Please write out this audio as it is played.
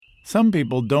Some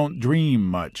people don't dream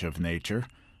much of nature.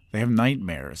 They have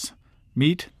nightmares.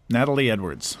 Meet Natalie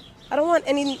Edwards. I don't want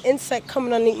any insect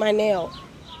coming underneath my nail.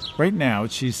 Right now,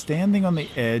 she's standing on the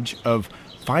edge of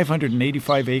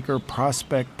 585-acre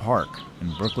Prospect Park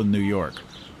in Brooklyn, New York,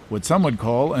 what some would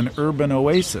call an urban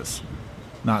oasis.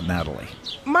 Not Natalie.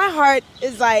 My heart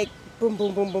is like boom,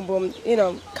 boom, boom, boom, boom. You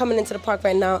know, coming into the park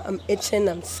right now, I'm itching,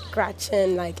 I'm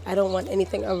scratching. Like, I don't want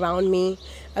anything around me.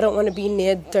 I don't want to be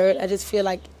near dirt. I just feel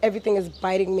like everything is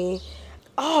biting me.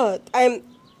 Oh, I'm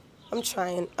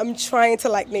trying. I'm trying to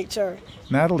like nature.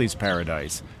 Natalie's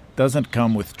paradise doesn't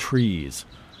come with trees.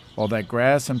 All that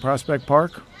grass in Prospect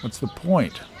Park, what's the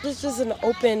point? It's just an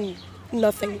open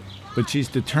nothing. But she's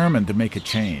determined to make a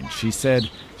change. She said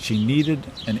she needed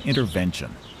an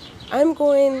intervention. I'm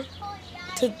going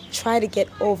to try to get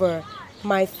over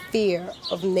my fear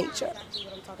of nature. That's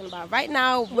what I'm talking about. Right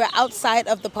now, we're outside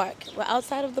of the park. We're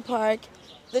outside of the park.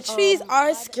 The trees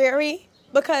are scary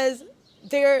because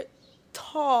they're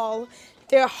tall.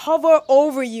 They hover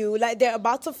over you like they're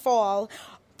about to fall.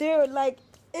 They're like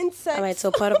insects. All right,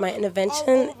 so part of my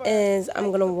intervention is I'm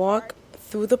going to walk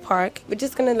through the park. We're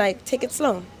just going to like take it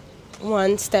slow,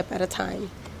 one step at a time.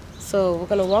 So we're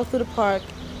going to walk through the park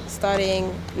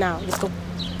starting now. Let's go.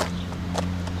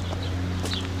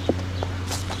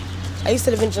 I used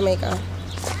to live in Jamaica,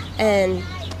 and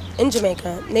in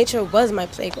Jamaica, nature was my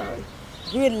playground.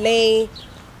 We would lay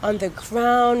on the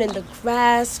ground in the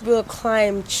grass. We would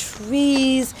climb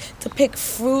trees to pick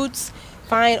fruits,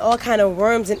 find all kind of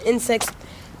worms and insects.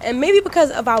 And maybe because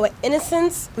of our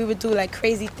innocence, we would do like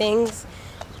crazy things,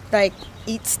 like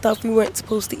eat stuff we weren't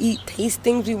supposed to eat, taste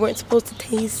things we weren't supposed to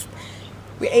taste.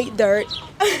 We ate dirt.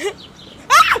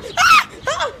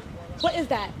 What is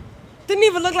that? Didn't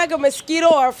even look like a mosquito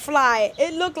or a fly.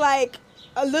 It looked like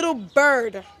a little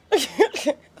bird.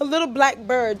 A little black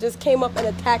bird just came up and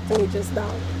attacked me just now.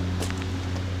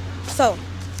 So,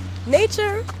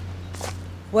 nature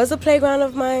was a playground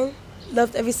of mine.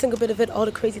 Loved every single bit of it, all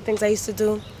the crazy things I used to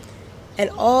do. And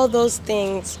all those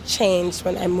things changed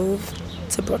when I moved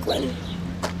to Brooklyn.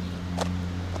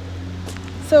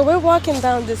 So we're walking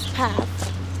down this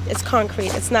path. It's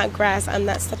concrete, it's not grass. I'm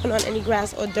not stepping on any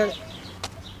grass or dirt.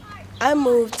 I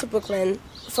moved to Brooklyn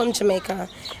from Jamaica,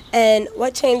 and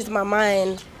what changed my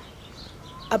mind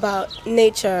about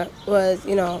nature was,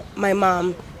 my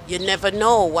mom. You never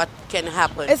know what can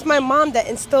happen. It's my mom that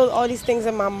instilled all these things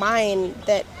in my mind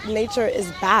that nature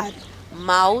is bad.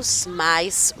 Mouse,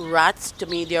 mice, rats, to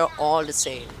me, they're all the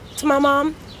same. To my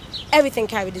mom, everything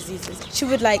carried diseases. She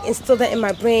would instill that in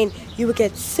my brain. You would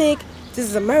get sick. This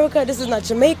is America. This is not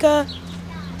Jamaica.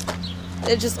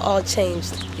 It just all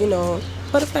changed,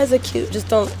 Butterflies are cute.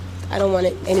 I don't want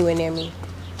it anywhere near me.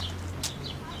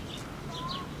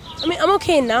 I mean, I'm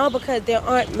okay now because there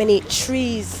aren't many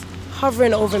trees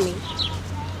hovering over me.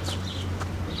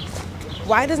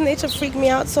 Why does nature freak me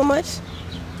out so much?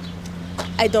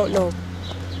 I don't know.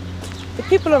 The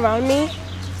people around me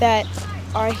that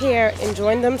are here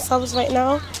enjoying themselves right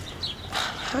now,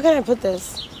 how can I put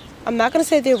this? I'm not going to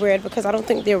say they're weird because I don't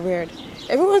think they're weird.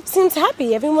 Everyone seems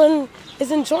happy. Everyone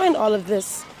is enjoying all of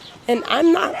this. And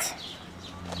I'm not.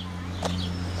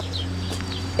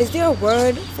 Is there a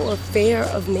word for fear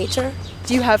of nature?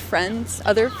 Do you have friends,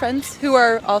 other friends, who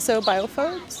are also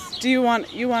biophobes? Do you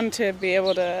want to be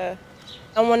able to...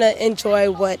 I want to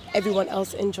enjoy what everyone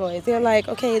else enjoys. They're like,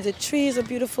 okay, the trees are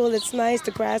beautiful, it's nice,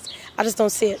 the grass, I just don't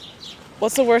see it.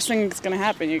 What's the worst thing that's going to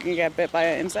happen? You can get bit by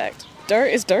an insect. Dirt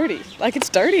is dirty. It's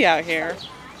dirty out here.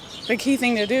 The key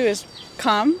thing to do is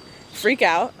come, freak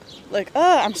out,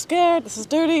 I'm scared, this is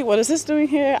dirty, what is this doing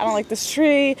here? I don't like this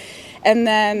tree. And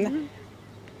then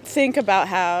think about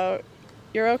how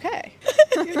you're okay.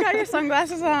 You got your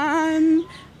sunglasses on.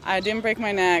 I didn't break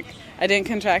my neck. I didn't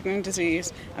contract any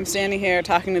disease. I'm standing here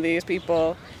talking to these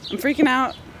people. I'm freaking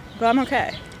out, but I'm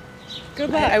okay. Good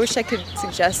luck. I wish I could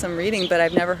suggest some reading, but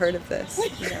I've never heard of this.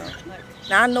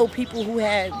 Now, I know people who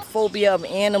had phobia of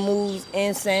animals,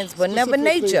 insects, but never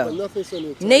nature.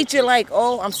 Nature,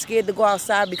 I'm scared to go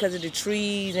outside because of the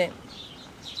trees. And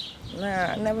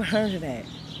I never heard of that.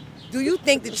 Do you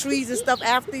think the trees and stuff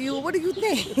after you? What do you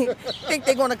think? Think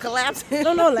they're going to collapse? I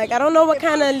don't know. I don't know what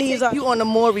kind of leaves are. You on the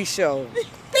Maury show.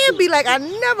 They'd be like, I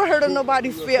never heard of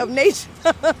nobody's fear of nature.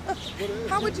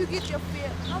 How would you get your fear?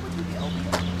 How would you get over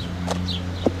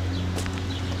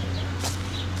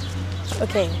your...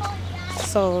 Okay,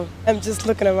 so I'm just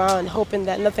looking around hoping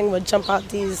that nothing would jump out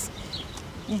these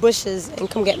bushes and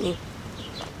come get me.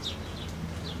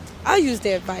 I'll use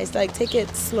their advice, take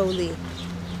it slowly.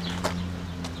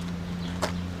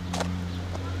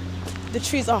 The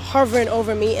trees are hovering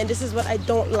over me, and this is what I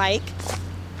don't like.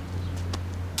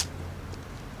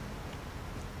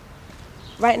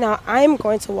 right now I'm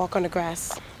going to walk on the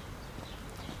grass.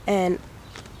 And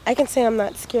I can say I'm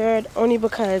not scared only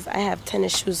because I have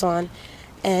tennis shoes on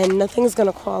and nothing's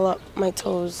gonna crawl up my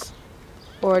toes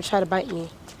or try to bite me.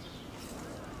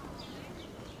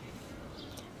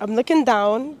 I'm looking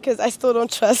down because I still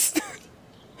don't trust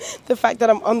the fact that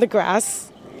I'm on the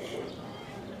grass.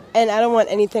 And I don't want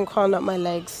anything crawling up my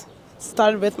legs.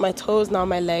 Started with my toes, now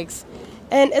my legs.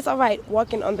 And it's all right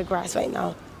walking on the grass right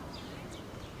now.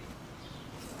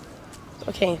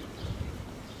 Okay,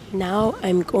 now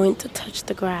I'm going to touch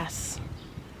the grass.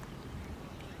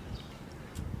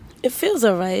 It feels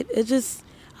all right. It just,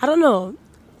 I don't know.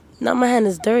 Now my hand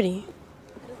is dirty.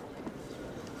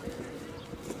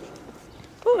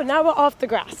 Ooh, now we're off the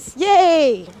grass.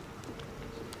 Yay!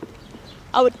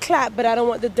 I would clap, but I don't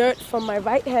want the dirt from my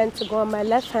right hand to go on my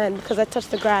left hand because I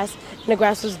touched the grass and the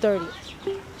grass was dirty.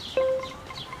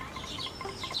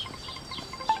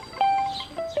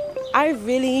 I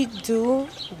really do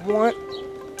want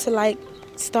to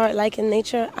start liking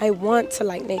nature. I want to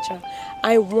like nature.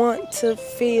 I want to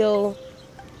feel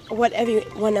what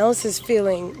everyone else is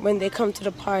feeling when they come to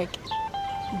the park.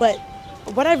 But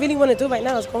what I really want to do right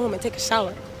now is go home and take a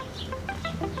shower.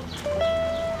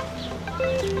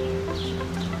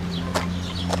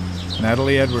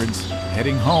 Natalie Edwards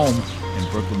heading home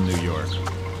in Brooklyn, New York.